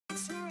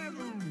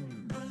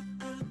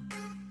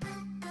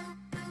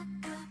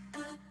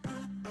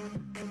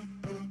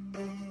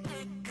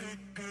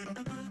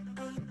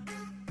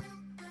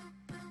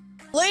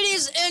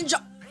Ladies and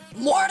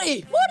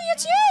Morty! Morty,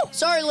 it's you!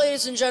 Sorry,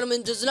 ladies and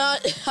gentlemen,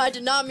 I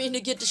did not mean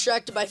to get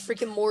distracted by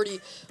freaking Morty.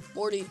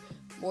 Morty,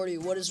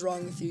 what is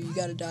wrong with you? You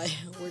gotta die.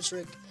 Where's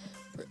Rick?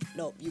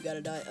 No, you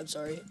gotta die. I'm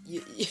sorry.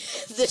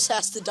 This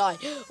has to die.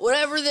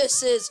 Whatever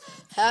this is,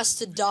 has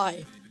to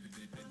die.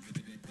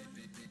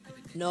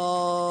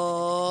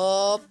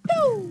 No.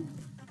 Pew!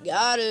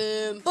 Got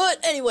him. But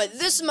anyway,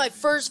 this is my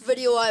first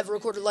video I've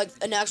recorded, like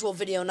an actual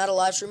video, not a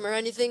live stream or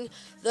anything,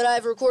 that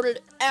I've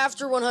recorded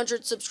after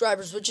 100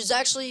 subscribers, which is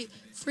actually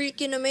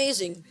freaking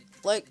amazing.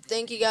 Like,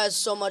 thank you guys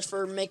so much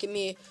for making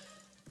me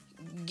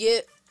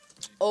get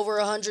over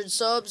 100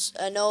 subs.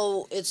 I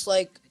know it's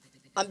like,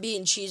 I'm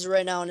being cheesy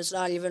right now, and it's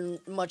not even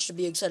much to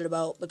be excited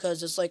about,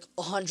 because it's like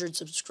 100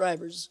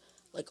 subscribers.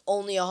 Like,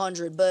 only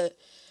 100, but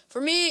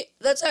for me,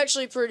 that's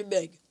actually pretty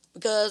big.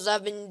 Because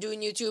I've been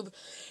doing YouTube,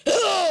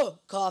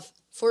 cough,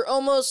 for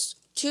almost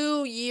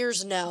 2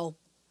 years now.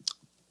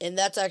 And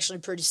that's actually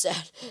pretty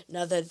sad,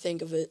 now that I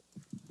think of it.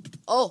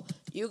 Oh,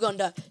 you gonna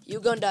die,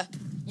 you gonna die,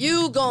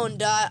 you gonna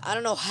die. I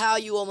don't know how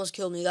you almost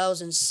killed me, that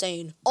was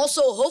insane.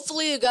 Also,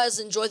 hopefully you guys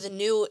enjoyed the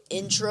new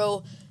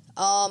intro.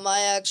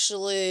 I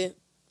actually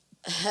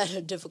had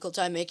a difficult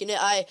time making it.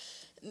 I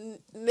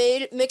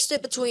mixed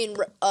it between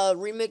a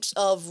remix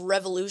of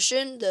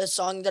Revolution, the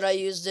song that I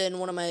used in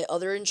one of my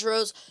other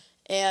intros,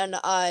 and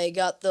I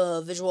got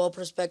the visual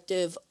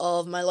perspective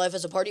of my life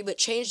as a party, but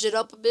changed it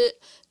up a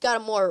bit.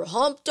 Got it more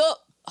pumped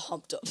up.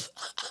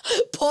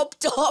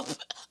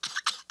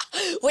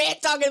 We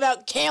ain't talking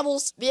about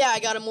camels. But yeah,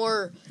 I got a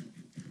more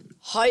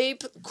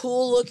hype,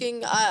 cool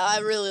looking. I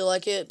really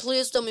like it.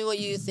 Please tell me what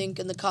you think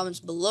in the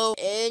comments below.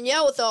 And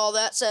yeah, with all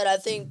that said, I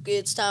think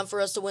it's time for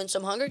us to win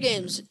some Hunger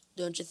Games,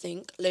 don't you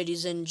think,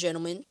 ladies and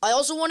gentlemen? I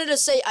also wanted to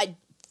say I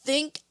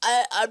think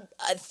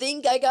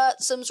I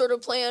got some sort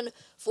of plan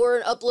for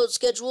an upload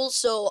schedule,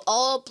 so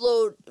I'll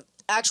upload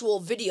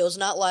actual videos,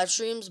 not live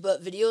streams,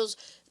 but videos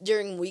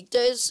during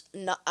weekdays.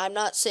 I'm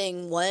not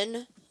saying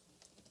when.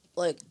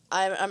 Like,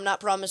 I'm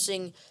not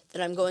promising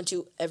that I'm going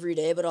to every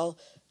day, but I'll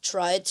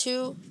try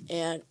to.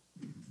 And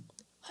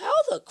how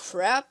the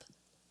crap?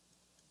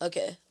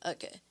 Okay.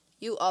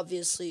 You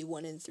obviously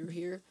went in through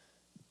here.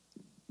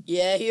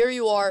 Yeah, here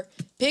you are.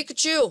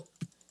 Pikachu!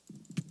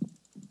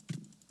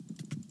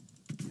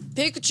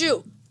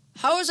 Pikachu!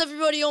 How is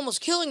everybody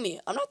almost killing me?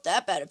 I'm not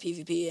that bad at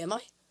PvP, am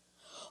I?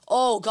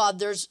 Oh god,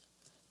 there's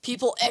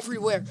people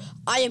everywhere.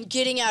 I am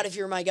getting out of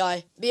here, my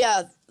guy. But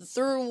yeah,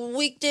 through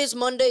weekdays,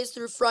 Mondays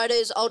through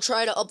Fridays, I'll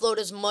try to upload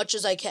as much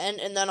as I can,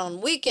 and then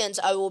on weekends,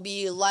 I will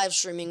be live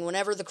streaming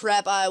whenever the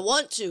crap I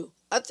want to.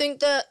 I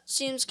think that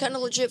seems kind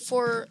of legit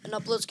for an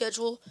upload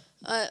schedule.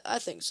 I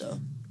think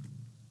so.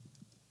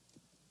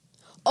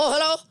 Oh,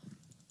 hello!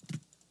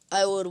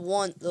 I would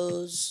want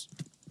those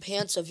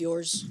pants of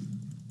yours.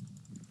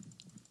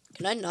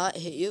 Can I not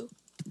hit you?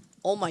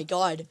 Oh my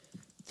god.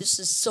 This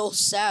is so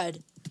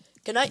sad.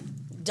 Can I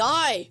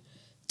die?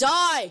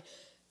 Die!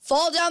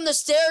 Fall down the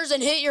stairs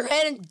and hit your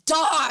head and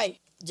die!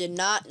 I did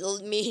not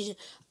mean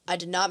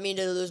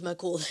to lose my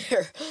cool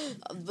there.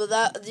 But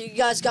that, you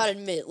guys gotta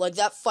admit, like,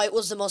 that fight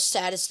was the most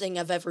saddest thing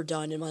I've ever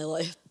done in my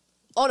life.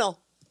 Oh no,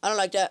 I don't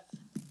like that.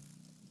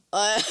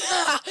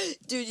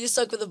 Dude, you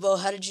suck with a bow.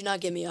 How did you not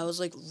get me? I was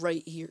like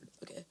right here.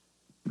 Okay.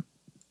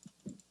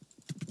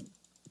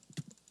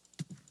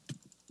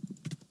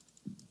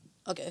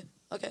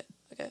 Okay.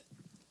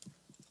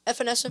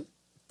 FNS him.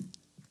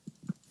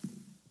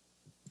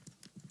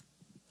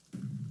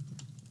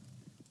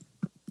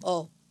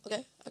 Oh,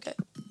 okay.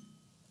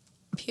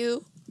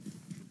 Pew.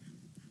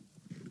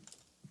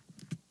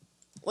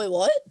 Wait,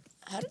 what?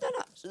 How did that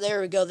not?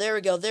 There we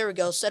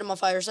go. Set him on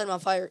fire.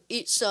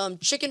 Eat some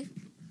chicken.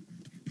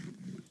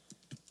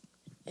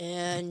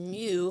 And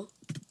you.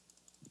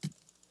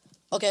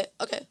 Okay.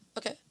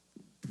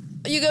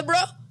 You good, bro?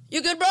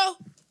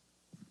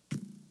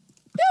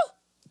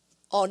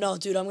 Oh no,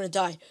 dude, I'm gonna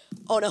die.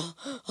 Oh no,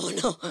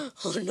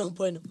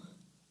 bueno.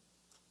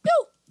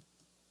 No!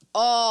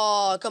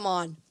 Oh, come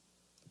on.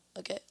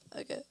 Okay.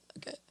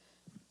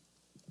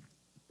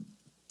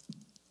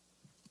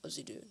 What's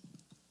he doing?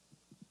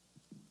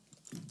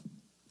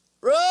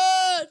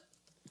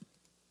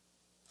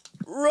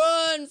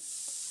 Run,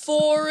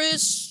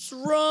 Forrest,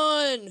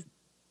 run!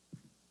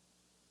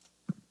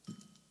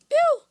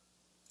 Ew!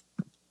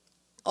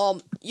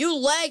 You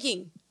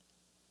lagging.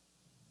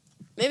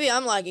 Maybe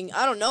I'm lagging.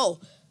 I don't know.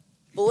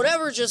 But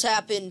whatever just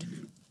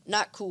happened,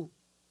 not cool.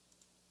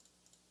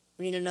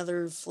 We need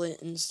another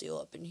flint and steel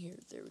up in here.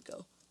 There we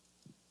go.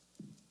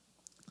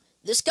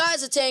 This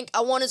guy's a tank.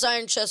 I want his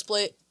iron chest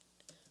plate.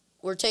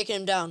 We're taking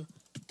him down.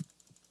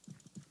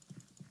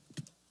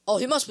 Oh,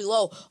 he must be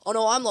low. Oh,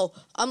 no, I'm low.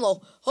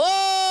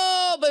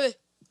 Oh, baby.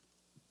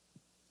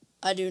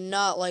 I do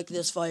not like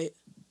this fight.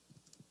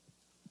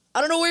 I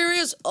don't know where he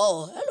is.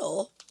 Oh,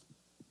 hello.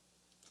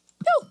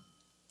 Yo.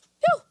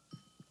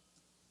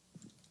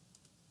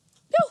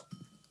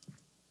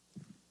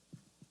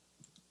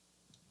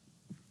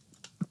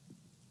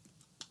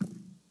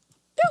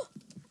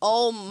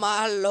 Oh,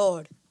 my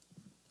Lord.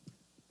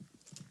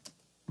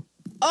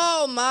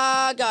 Oh,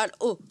 my God.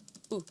 Ooh.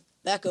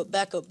 Back up,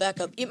 back up, back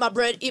up. Eat my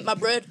bread, eat my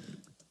bread.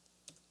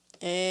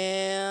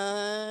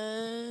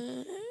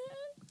 And...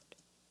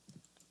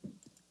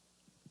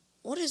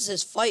 what is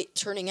this fight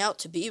turning out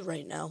to be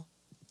right now?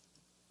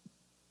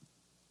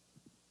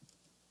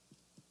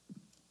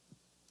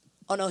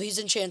 Oh no, he's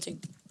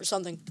enchanting or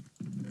something.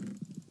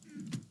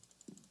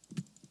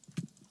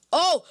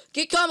 Oh!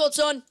 Get comboed,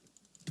 son!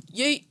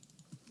 Yeet!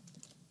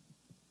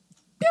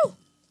 Pew!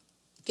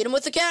 Get him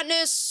with the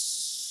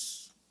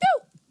Katniss!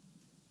 Pew!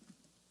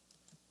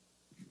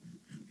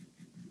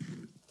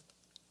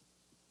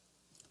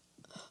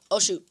 Oh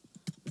shoot.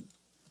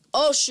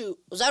 Oh shoot.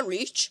 Was that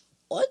reach?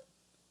 What?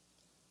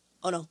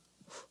 Oh no.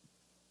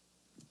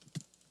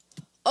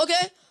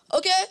 Okay.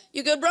 Okay.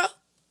 You good, bro?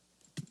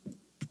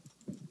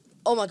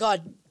 Oh my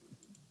god.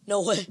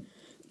 No way.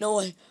 No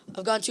way.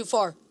 I've gone too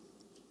far.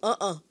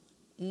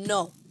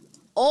 No.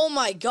 Oh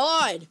my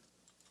god.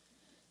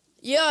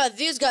 Yeah,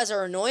 these guys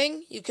are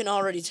annoying. You can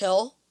already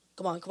tell.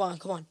 Come on, come on,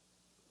 come on.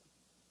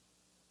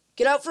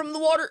 Get out from the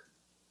water.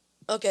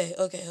 Okay,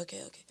 okay,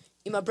 okay, okay.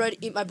 Eat my bread,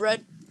 eat my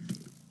bread.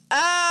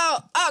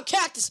 Ow! Ow,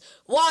 cactus!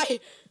 Why?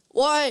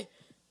 Why?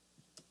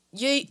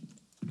 Yeet.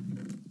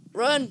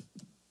 Run.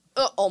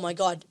 Oh my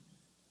god.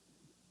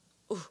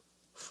 Ooh.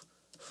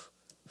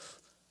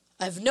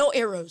 I have no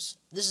arrows.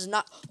 This is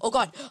not... oh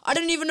god, I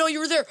didn't even know you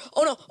were there.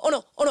 Oh no, oh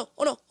no, oh no,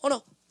 oh no, oh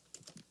no.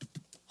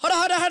 Hada,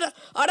 hada, hada,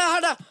 hada,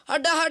 hada,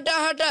 hada, hada,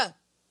 hada.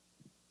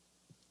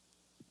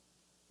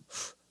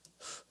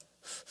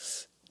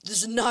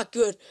 This is not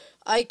good.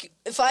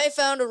 If I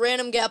found a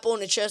random gapple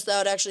in a chest, that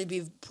would actually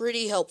be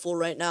pretty helpful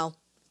right now.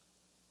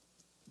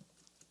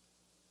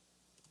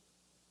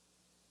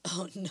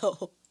 Oh,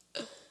 no.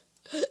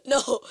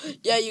 No.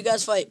 Yeah, you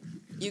guys fight.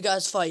 You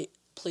guys fight,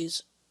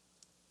 please.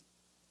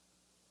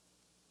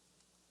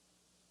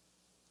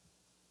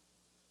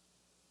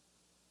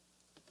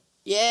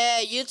 Yeah,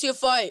 you two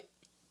fight.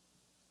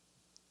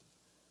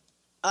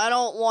 I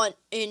don't want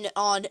in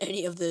on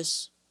any of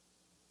this.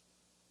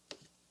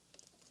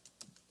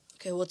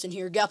 Okay, what's in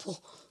here? Gapple,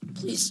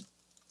 please.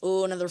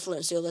 Oh, another flint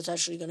and steel. That's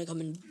actually going to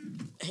come in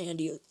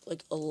handy,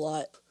 like, a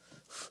lot.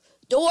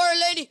 Don't worry,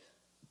 lady.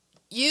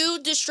 You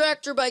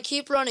distract her by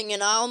keep running,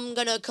 and I'm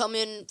going to come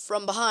in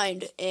from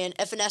behind and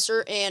FNS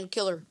her and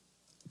kill her.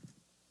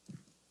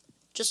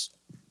 Just,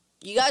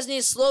 you guys need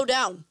to slow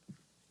down,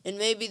 and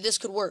maybe this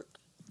could work.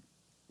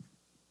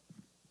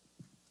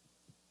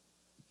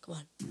 Come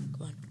on,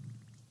 come on.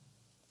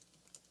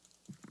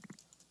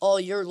 Oh,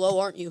 you're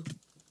low, aren't you?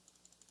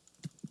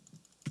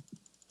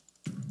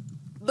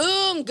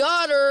 Boom!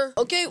 Got her!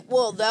 Okay,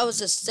 well, that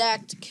was a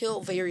stacked kill.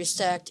 Very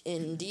stacked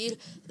indeed.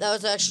 That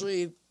was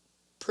actually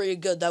pretty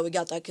good that we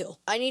got that kill.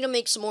 I need to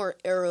make some more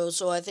arrows,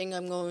 so I think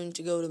I'm going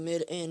to go to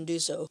mid and do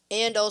so.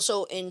 And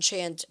also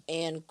enchant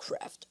and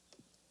craft.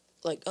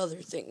 Like other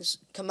things.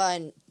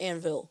 Combine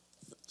anvil.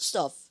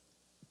 Stuff.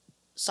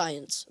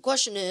 Science. The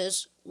question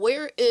is,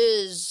 where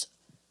is...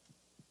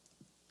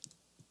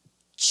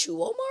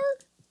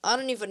 Chuomar? I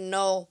don't even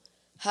know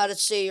how to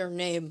say your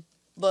name.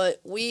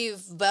 But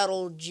we've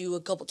battled you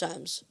a couple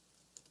times.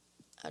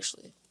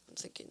 Actually, I'm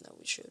thinking that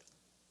we should.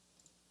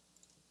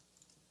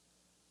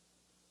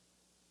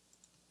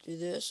 Do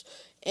this.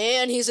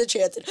 And he's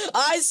enchanted.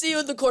 I see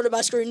you in the corner of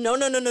my screen. No,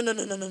 no, no, no, no,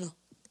 no, no, no, no.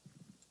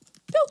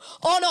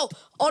 Oh, no.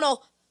 Oh,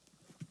 no.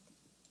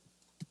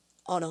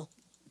 Oh, no.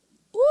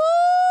 Woo!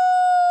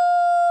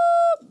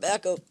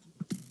 Back up.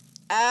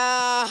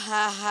 Ah,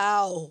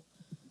 how?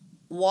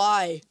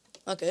 Why?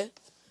 Okay.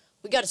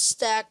 We got a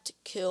stacked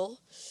kill.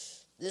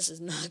 This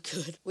is not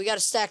good. We got a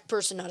stacked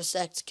person, not a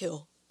stacked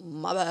kill.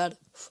 My bad.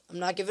 I'm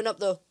not giving up,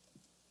 though.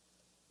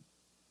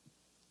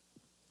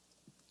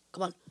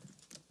 Come on.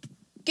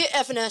 Get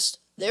FNS.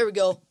 There we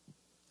go.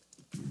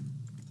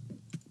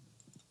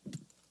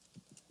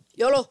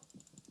 YOLO.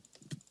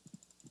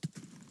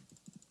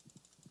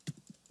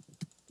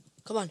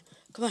 Come on.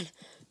 Come on.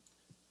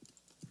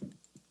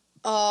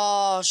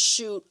 Oh,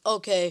 shoot.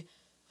 Okay.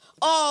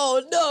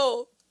 Oh,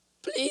 no.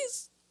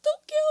 Please.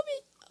 Don't kill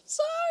me. I'm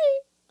sorry.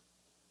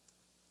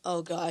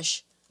 Oh,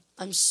 gosh.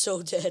 I'm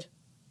so dead.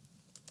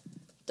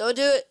 Don't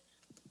do it.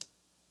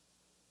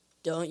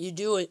 Don't you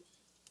do it.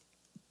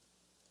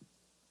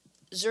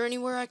 Is there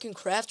anywhere I can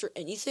craft or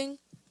anything?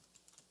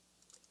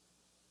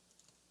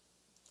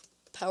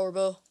 Power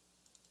bow.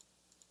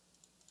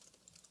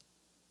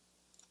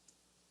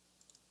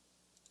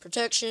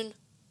 Protection.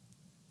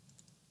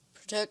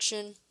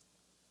 Protection.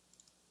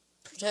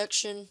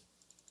 Protection.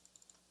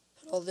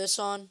 Put all this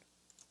on.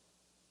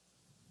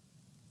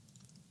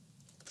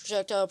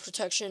 Projectile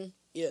protection.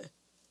 Yeah.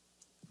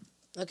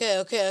 Okay,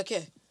 okay,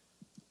 okay.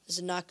 This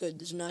is not good.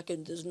 This is not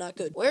good. This is not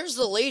good. Where's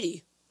the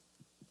lady?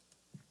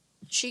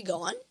 Is she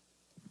gone?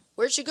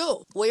 Where'd she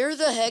go? Where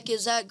the heck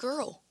is that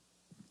girl?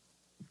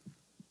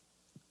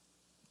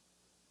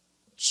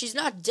 She's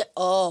not dead.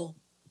 Oh.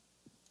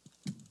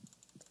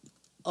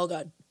 Oh,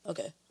 God.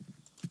 Okay.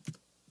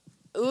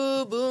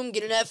 Ooh, boom.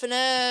 Get an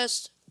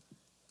FNS.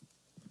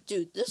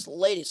 Dude, this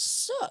lady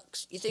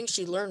sucks. You think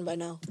she learned by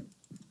now?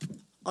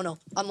 Oh, no.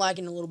 I'm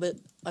lagging a little bit.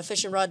 My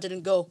fishing rod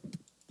didn't go.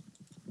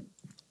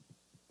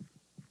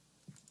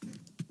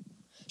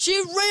 She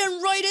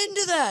ran right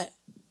into that.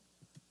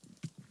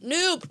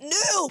 Noob,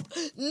 noob,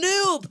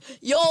 noob.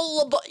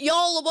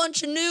 Y'all a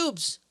bunch of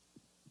noobs.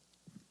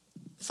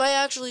 If I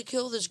actually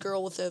kill this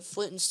girl with a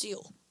flint and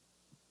steel.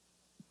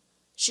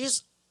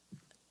 She's...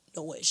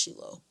 No way, she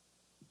low.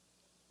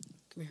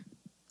 Come here.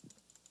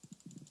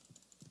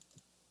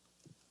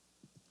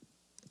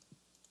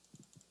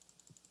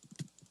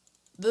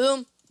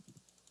 Boom.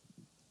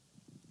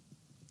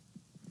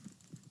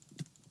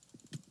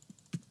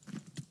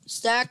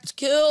 Stacked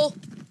kill.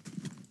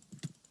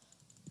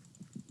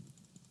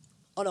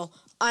 Oh no,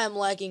 I am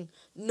lagging.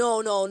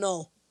 No, no,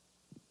 no.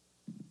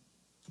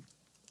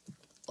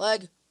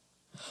 Lag.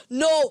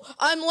 No,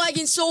 I'm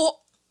lagging so...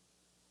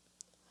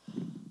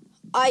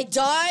 I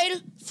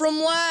died from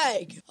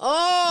lag.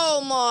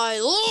 Oh my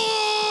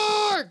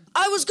lord!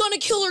 I was gonna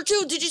kill her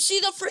too. Did you see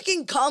the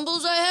freaking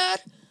combos I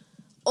had?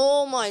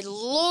 Oh my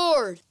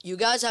lord. You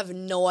guys have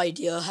no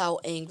idea how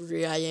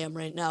angry I am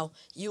right now.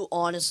 You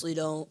honestly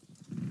don't.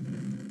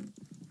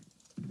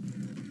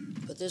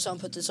 Put this on,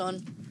 put this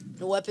on.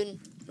 No weapon,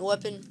 no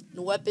weapon,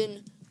 no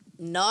weapon.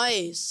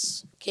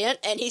 Nice. Can't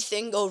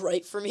anything go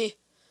right for me?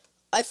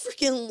 I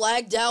freaking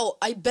lagged out.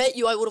 I bet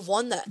you I would have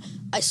won that.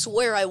 I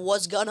swear I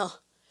was gonna.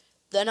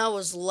 Then I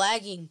was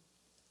lagging.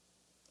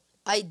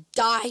 I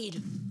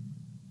died.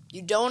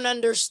 You don't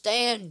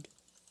understand.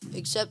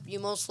 Except you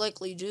most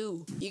likely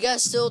do. You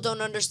guys still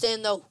don't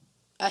understand though.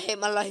 I hate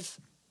my life.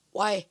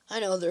 Why? I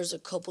know there's a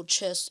couple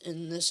chests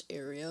in this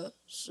area,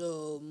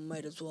 so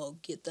might as well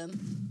get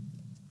them.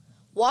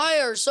 Why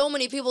are so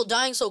many people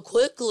dying so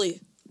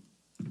quickly?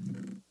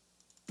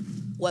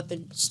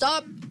 Weapon.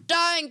 Stop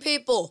dying,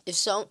 people!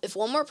 If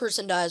one more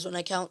person dies by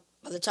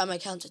the time I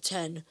count to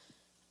 10,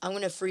 I'm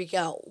gonna freak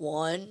out.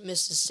 1,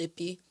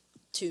 Mississippi.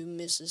 2,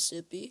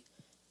 Mississippi.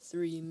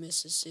 3,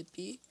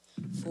 Mississippi.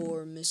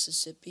 4,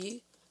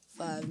 Mississippi.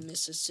 5,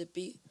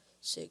 Mississippi.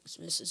 6,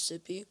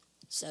 Mississippi.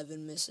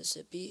 7,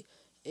 Mississippi.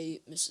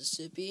 8,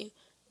 Mississippi.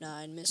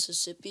 9,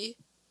 Mississippi.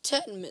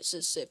 10,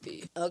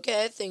 Mississippi.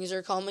 Okay, things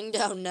are calming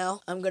down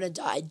now. I'm gonna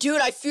die.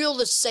 Dude, I feel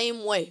the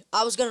same way.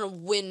 I was gonna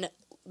win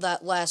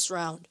that last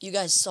round. You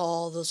guys saw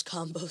all those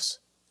combos.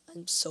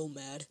 I'm so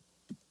mad.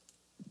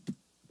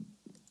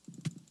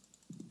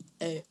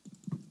 Hey.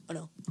 Oh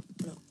no.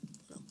 Oh no.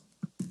 Oh no.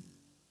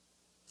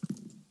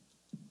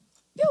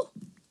 Pew!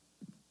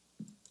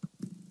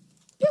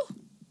 Pew!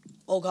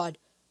 Oh god.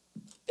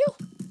 Pew!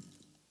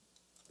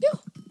 Pew!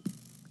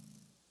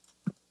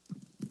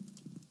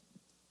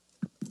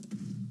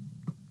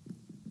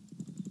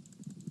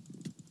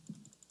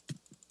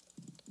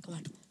 Come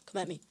on.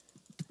 Come at me.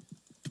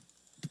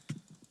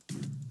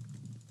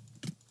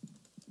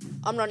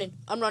 I'm running.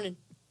 I'm running.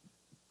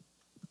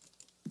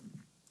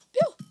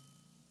 Pew!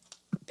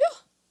 Pew!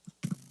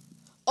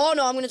 Oh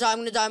no, I'm gonna die. I'm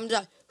gonna die. I'm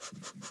gonna die.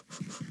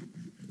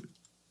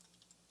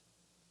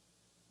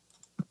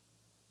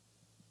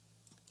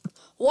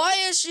 Why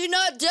is she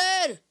not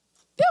dead?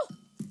 Pew!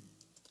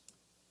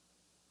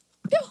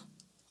 Pew!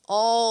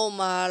 Oh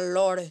my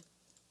lordy.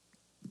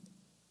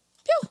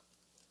 Pew!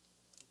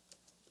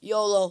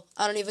 YOLO.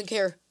 I don't even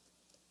care.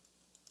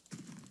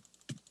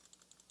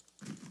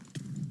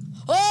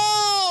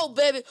 Oh,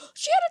 baby.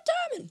 She had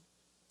a diamond.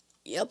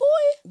 Yeah, boy.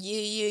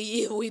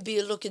 Yeah. We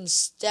be looking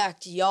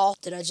stacked, y'all.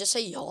 Did I just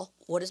say y'all?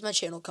 What does my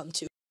channel come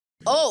to?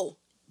 Oh,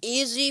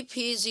 easy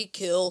peasy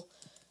kill.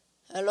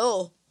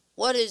 Hello.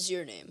 What is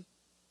your name?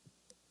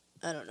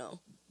 I don't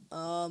know.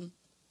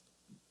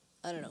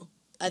 I don't know.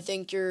 I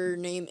think your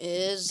name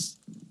is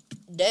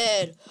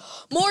Dead.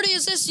 Morty,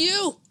 is this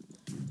you?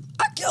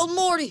 I killed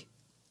Morty.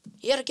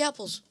 He had a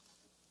gapples.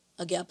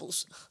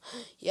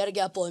 He had a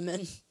gapple,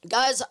 man.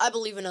 Guys, I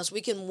believe in us.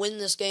 We can win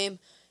this game.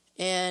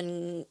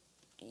 And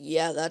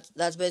yeah,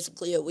 that's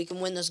basically it. We can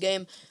win this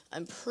game.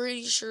 I'm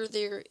pretty sure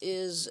there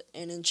is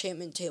an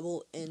enchantment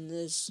table in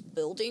this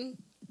building.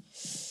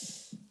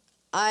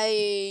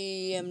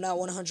 I am not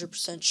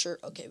 100% sure.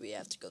 Okay, we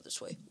have to go this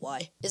way.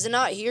 Why? Is it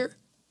not here?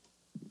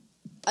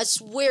 I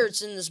swear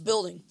it's in this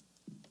building.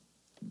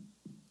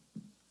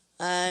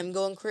 I'm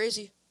going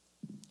crazy.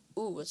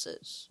 Ooh, what's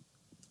this?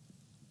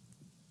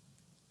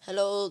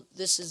 Hello,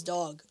 this is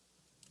dog.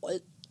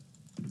 What?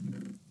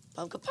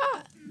 Pumpkin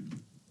pie.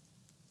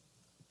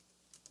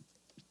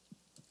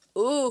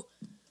 Ooh,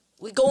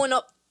 we going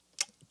up.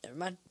 Never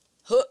mind.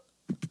 Huh.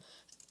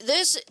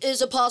 This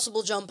is a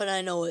possible jump, and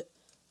I know it.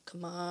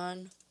 Come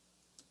on.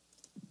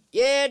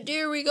 Yeah,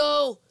 there we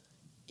go.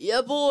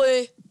 Yeah,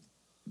 boy.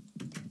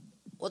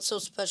 What's so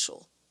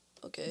special?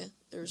 Okay,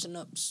 there's an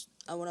ups.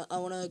 I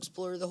wanna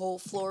explore the whole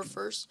floor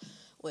first.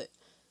 Wait.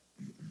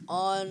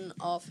 On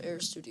off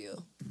air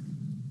studio.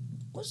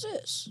 What's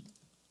this?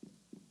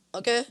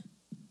 Okay.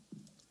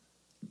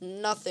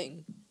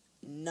 Nothing.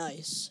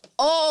 Nice.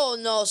 Oh,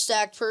 no,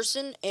 stacked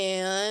person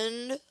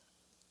and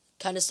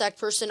kind of stacked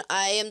person.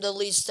 I am the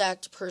least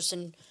stacked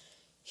person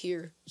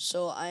here,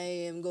 so I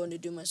am going to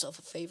do myself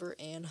a favor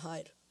and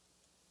hide.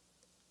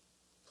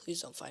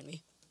 Please don't find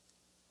me.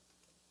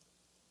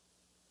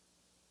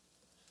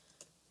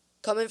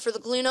 Coming for the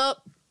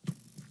cleanup.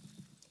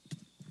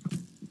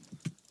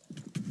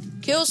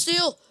 Kill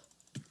steal.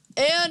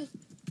 And...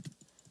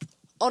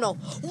 oh no.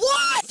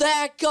 What?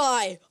 That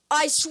guy!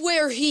 I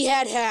swear he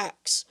had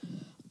hacks.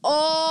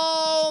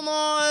 Oh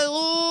my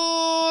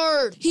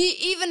lord! He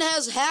even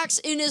has hacks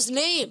in his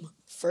name.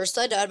 First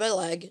I died by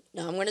lag.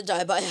 Now I'm gonna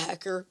die by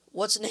hacker.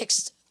 What's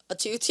next? A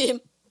 2-team?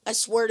 I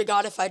swear to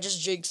God if I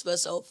just jinx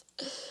myself.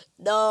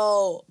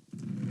 No.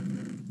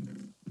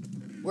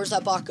 Where's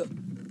that Baka?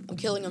 I'm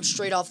killing him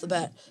straight off the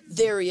bat.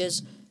 There he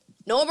is.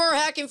 No more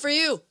hacking for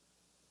you.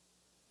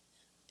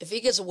 If he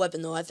gets a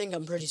weapon though, I think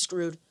I'm pretty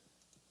screwed.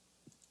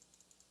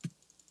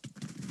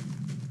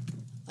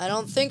 I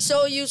don't think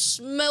so, you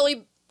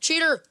smelly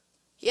cheater.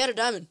 He had a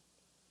diamond.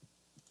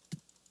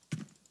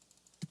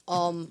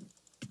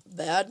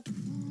 Bad?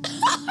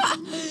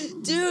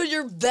 Dude,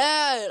 you're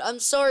bad. I'm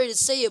sorry to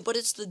say it, but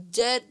it's the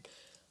dead,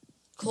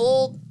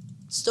 cold,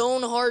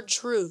 stone hard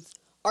truth.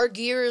 Our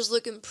gear is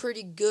looking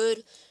pretty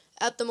good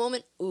at the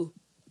moment. Ooh.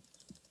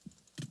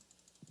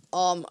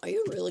 Are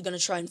you really gonna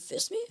try and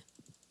fist me?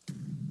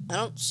 I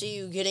don't see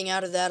you getting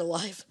out of that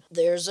alive.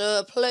 There's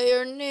a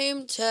player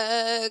name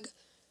tag.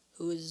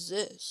 Who is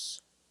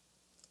this?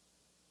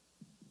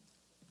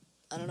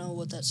 I don't know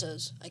what that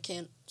says. I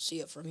can't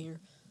see it from here.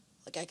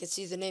 Like, I can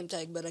see the name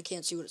tag, but I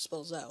can't see what it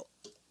spells out.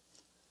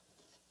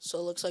 So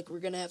it looks like we're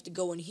gonna have to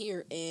go in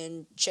here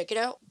and check it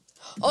out.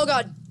 Oh,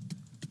 God!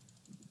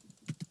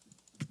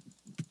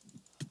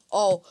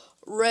 Oh,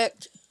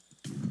 wrecked.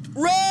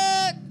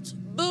 Wrecked!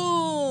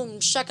 Boom!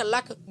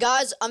 Shakalaka.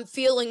 Guys, I'm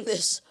feeling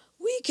this.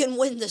 We can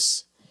win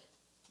this.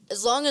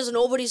 As long as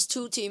nobody's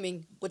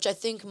 2-teaming, which I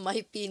think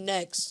might be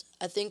next.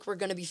 I think we're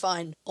gonna be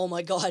fine. Oh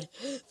my god.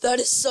 That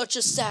is such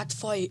a stacked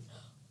fight.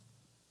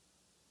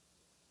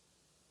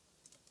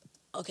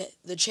 Okay,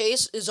 the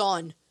chase is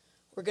on.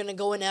 We're gonna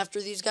go in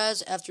after these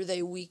guys after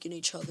they weaken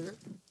each other.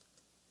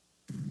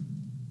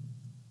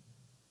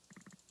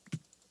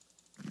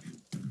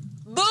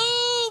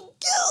 Boom!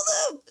 Kill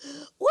them!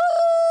 Woo!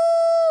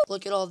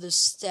 Look at all this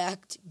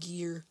stacked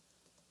gear.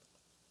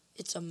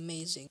 It's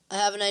amazing. I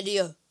have an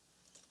idea.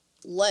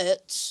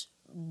 Let's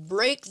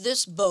break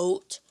this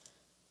boat,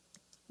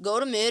 go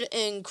to mid,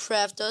 and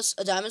craft us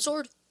a diamond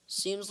sword.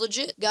 Seems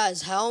legit.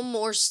 Guys, how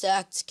more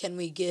stacked can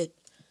we get?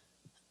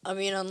 I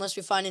mean, unless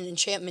we find an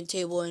enchantment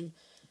table and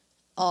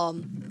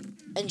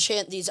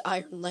enchant these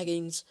iron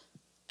leggings.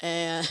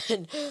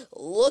 And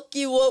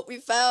looky what we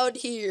found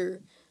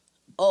here.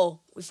 Oh,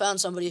 we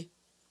found somebody.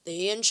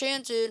 They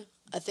enchanted.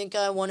 I think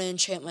I want to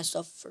enchant my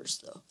stuff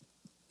first, though,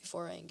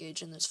 before I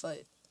engage in this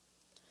fight.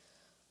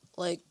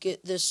 Like,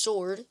 get this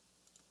sword,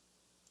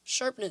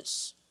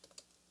 sharpness,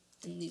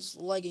 and these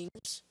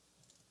leggings,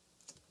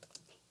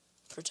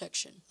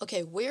 protection.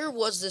 Okay, where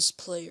was this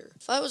player?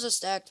 If I was a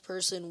stacked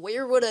person,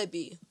 where would I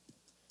be?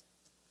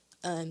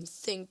 I'm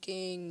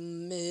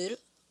thinking mid,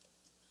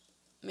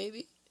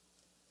 maybe?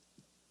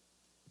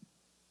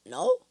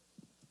 No?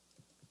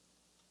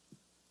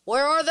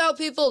 Where are thou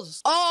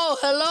peoples? Oh,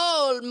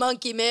 hello,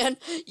 monkey man.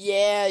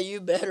 Yeah,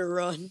 you better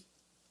run.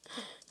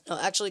 No,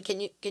 actually,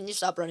 can you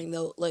stop running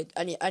though? Like,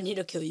 I need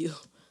to kill you.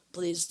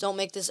 Please, don't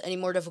make this any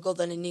more difficult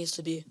than it needs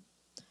to be.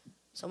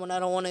 Someone I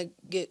don't want to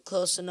get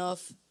close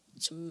enough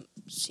to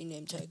see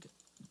name tag.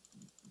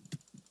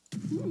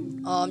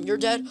 You're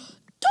dead.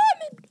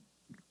 Diamond!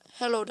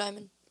 Hello,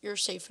 Diamond. You're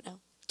safe now.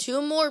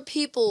 2 more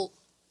people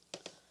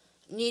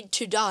need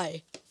to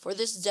die for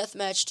this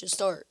deathmatch to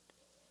start.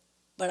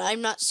 But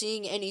I'm not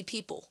seeing any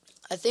people.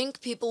 I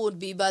think people would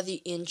be by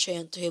the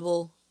enchant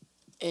table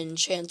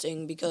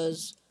enchanting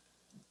because,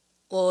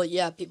 well,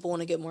 yeah, people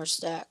want to get more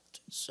stacked.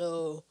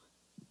 So,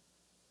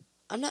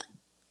 I'm not...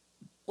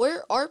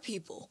 Where are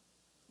people?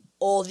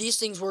 Oh, these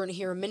things weren't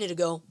here a minute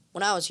ago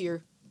when I was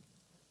here.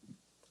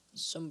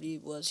 Somebody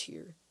was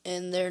here.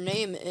 And their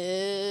name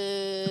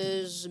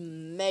is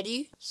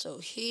Medi. So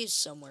he's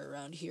somewhere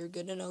around here.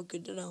 Good to know,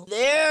 good to know.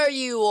 There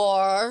you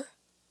are.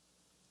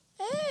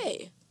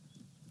 Hey.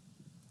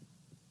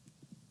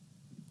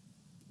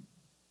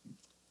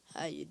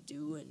 How you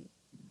doing?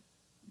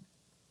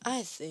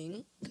 I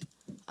think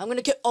I'm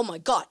gonna kill... Oh my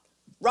god.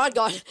 Rod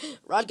God.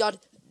 Rod God.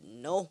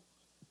 No.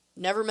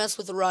 Never mess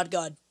with the Rod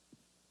God.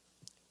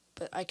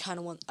 But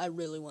I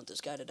really want this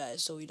guy to die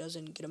so he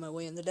doesn't get in my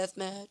way in the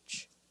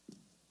deathmatch.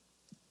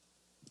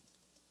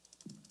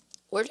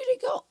 Where did he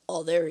go?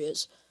 Oh, there he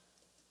is.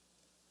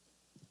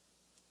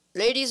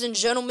 Ladies and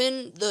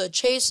gentlemen, the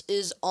chase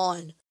is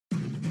on.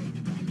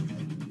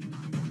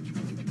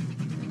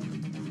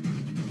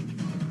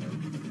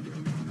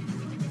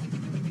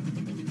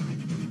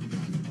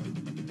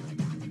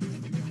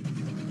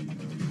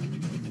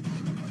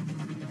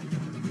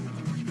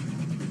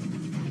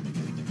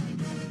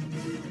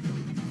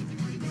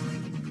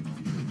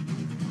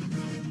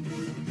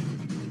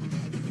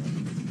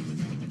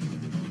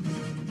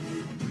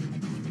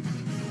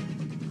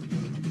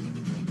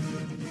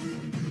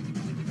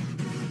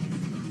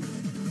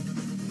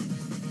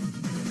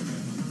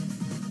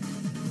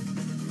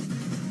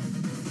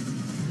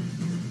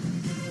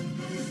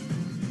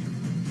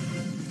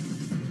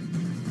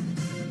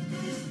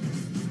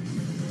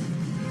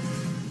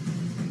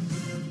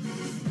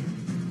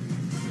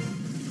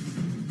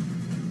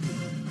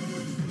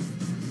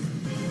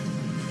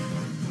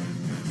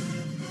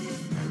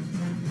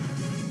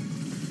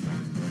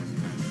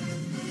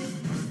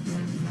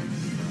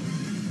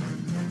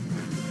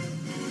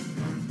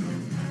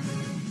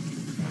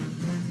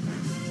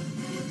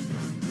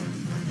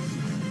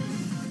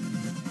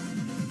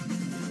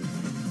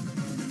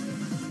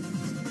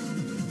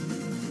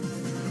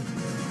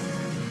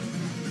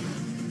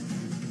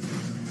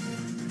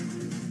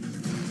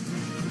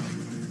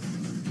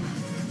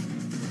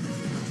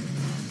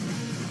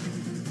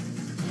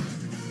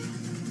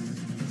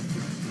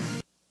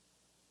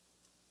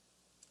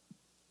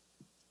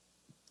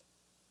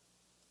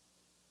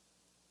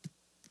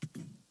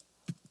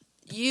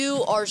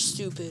 You are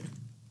stupid.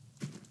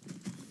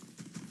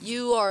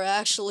 You are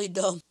actually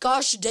dumb.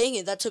 Gosh dang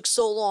it, that took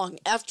so long.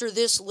 After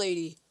this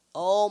lady.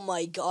 Oh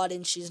my god,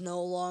 and she's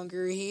no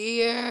longer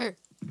here.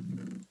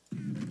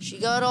 She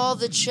got all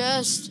the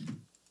chest.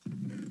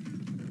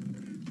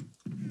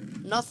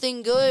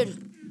 Nothing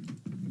good.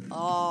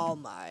 Oh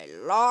my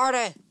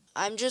lord.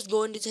 I'm just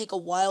going to take a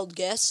wild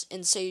guess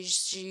and say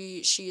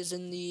she is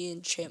in the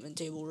enchantment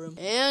table room.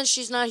 And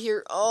she's not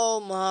here. Oh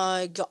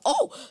my god.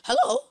 Oh,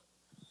 hello.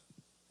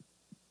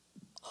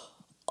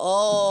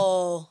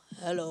 Oh,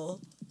 hello.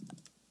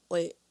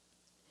 Wait.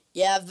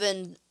 Yeah, I've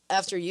been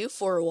after you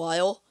for a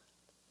while.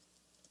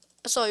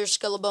 I saw your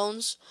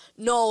skeleton.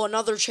 No,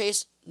 another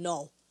chase.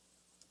 No.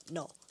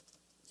 No.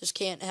 This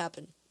can't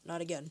happen.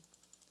 Not again.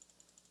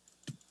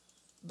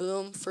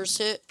 Boom. First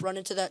hit. Run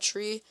into that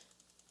tree.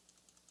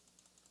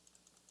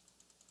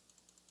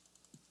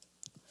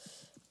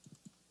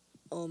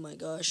 Oh my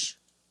gosh.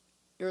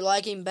 You're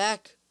lagging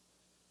back.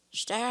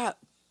 Stop.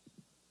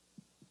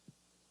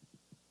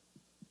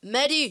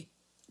 Medi,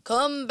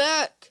 come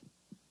back.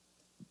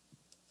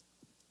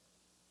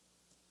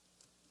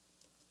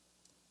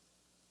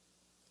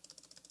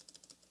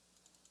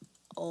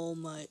 Oh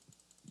my.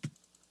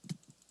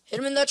 Hit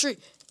him in that tree.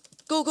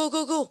 Go, go,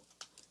 go, go.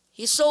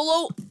 He's so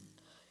low.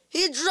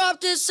 He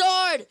dropped his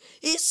sword.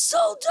 He's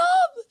so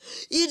dumb.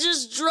 He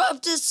just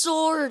dropped his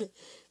sword.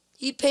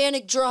 He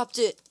panic dropped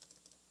it.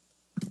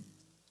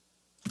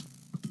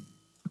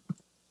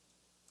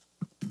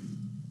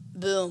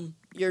 Boom.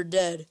 You're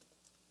dead.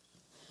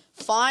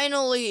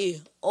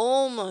 Finally.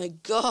 Oh my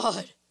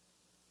god.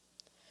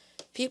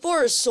 People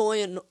are so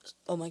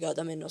oh my god,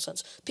 that made no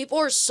sense. People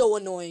are so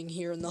annoying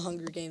here in the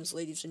Hunger Games,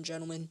 ladies and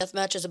gentlemen.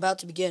 Deathmatch is about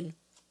to begin.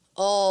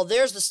 Oh,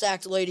 there's the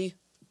stacked lady.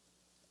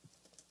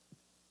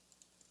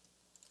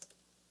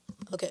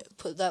 Okay,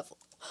 put that.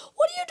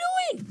 What are you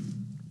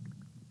doing?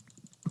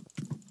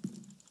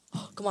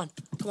 Oh, come on,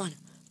 come on,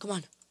 come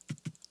on.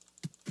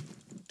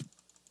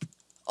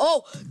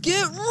 Oh,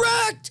 get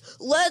wrecked!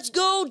 Let's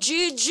go,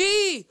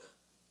 GG!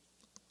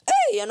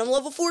 Hey, and I'm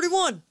level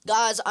 41.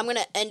 Guys, I'm going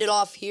to end it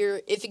off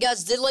here. If you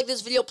guys did like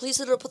this video, please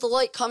hit it up with a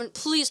like, comment.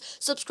 Please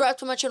subscribe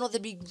to my channel.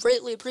 That'd be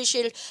greatly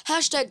appreciated.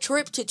 Hashtag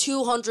trip to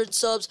 200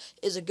 subs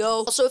is a go.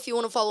 Also, if you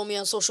want to follow me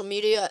on social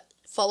media,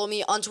 follow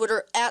me on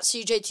Twitter at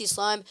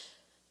CJTSlime.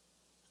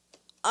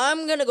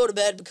 I'm going to go to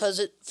bed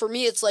because for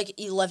me, it's like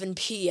 11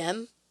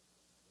 p.m.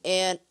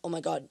 And, oh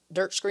my god,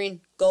 dirt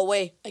screen, go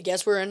away. I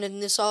guess we're ending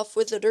this off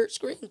with a dirt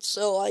screen.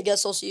 So I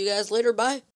guess I'll see you guys later. Bye.